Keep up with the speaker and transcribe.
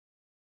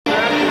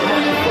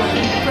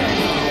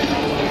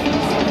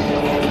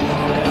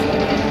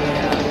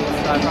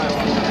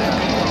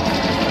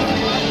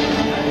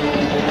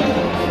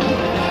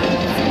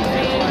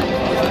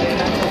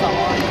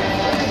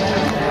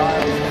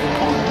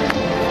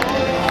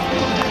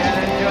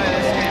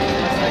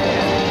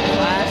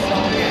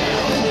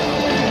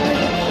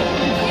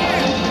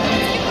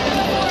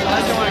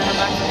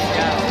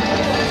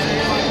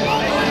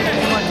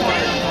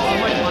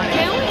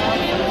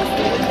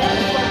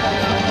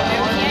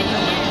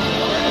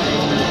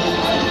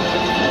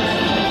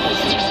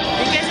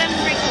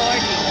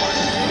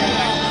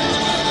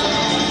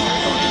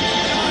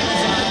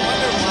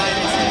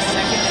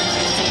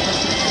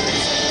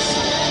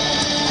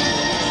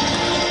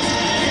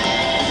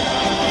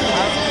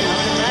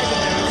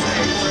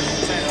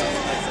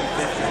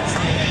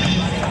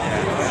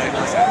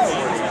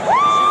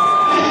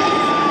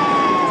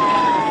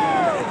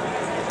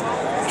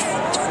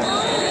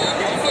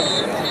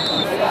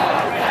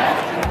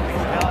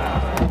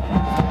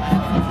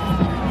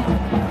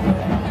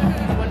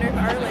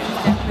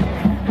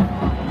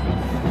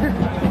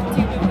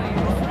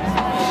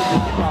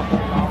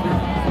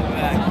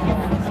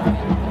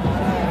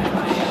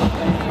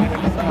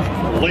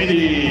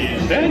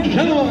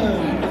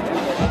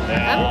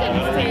Now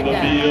entering the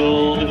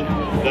field,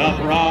 the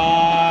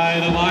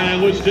pride of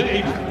Iowa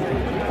State,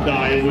 the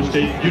Iowa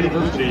State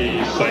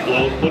University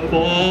Cyclone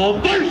Football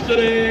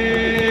Varsity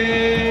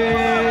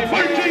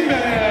Marching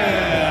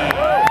Band.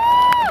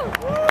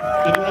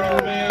 The director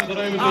of bands at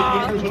Iowa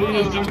State University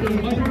is Dr.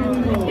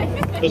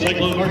 Michael. The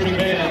Cyclone Marching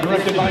Band,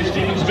 directed by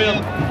Stephen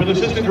Smith, with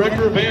Assistant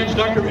Director of Bands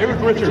Dr.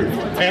 Eric Richard,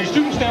 and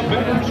student staff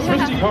members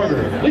Christy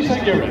Carter, Lisa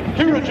Garrett,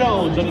 Kira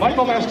Jones, and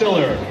Michael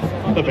Mastiller.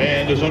 The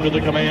band is under the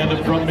command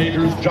of drum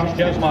majors Josh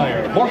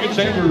Gasmeyer, Morgan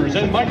Sanders,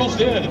 and Michael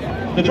Stidd.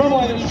 The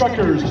drumline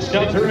instructors,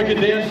 Scouts Eric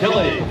and Dan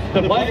Kelly.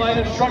 The flightline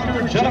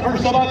instructor, Jennifer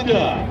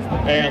Sabatka.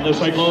 And the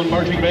Cyclone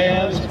Marching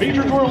Band's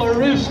featured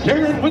twirler is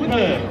Karen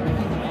Whitman.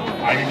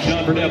 I'm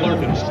John Burnett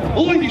Larkins.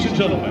 Ladies and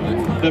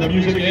gentlemen, the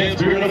music and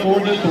spirit of more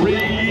than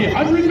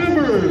 300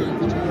 members.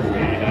 We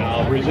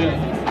now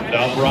present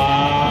the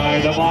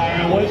pride of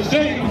Iowa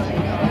State,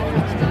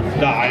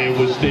 the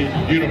Iowa State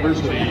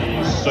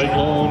University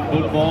Cyclone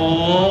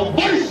Football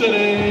Varsity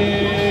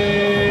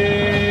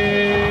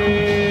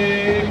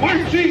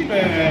Marching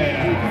Band.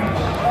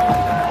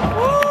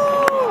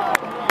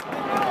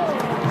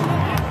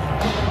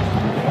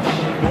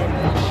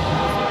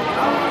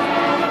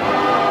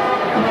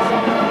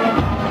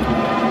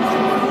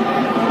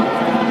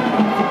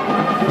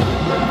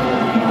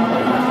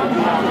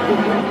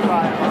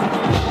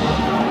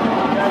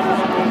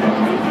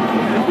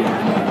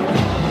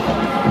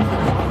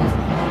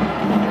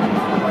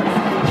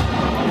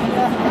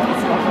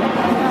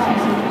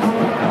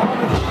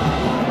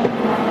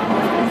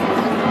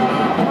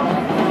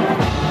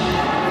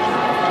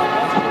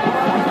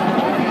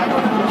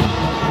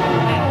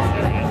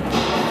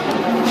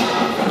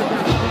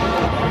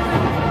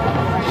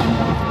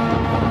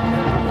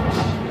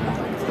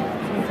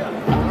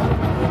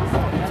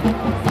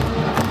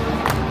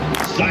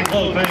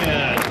 Cyclone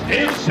Band,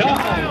 it's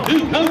time to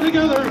come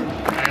together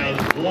as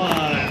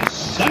one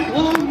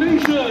Cyclone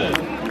Nation.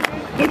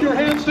 Put your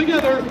hands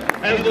together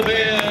as the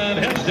band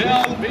heads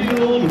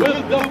downfield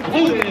with the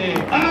floating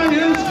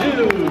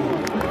ISU.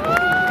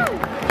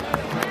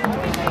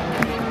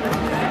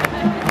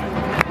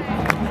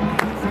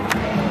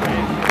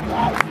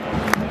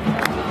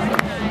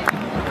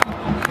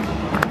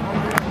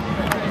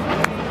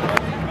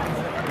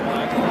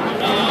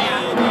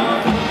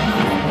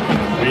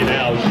 We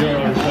now share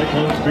our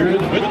Cyclone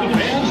spirit with the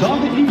fans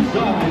on the east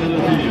side of the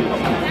field.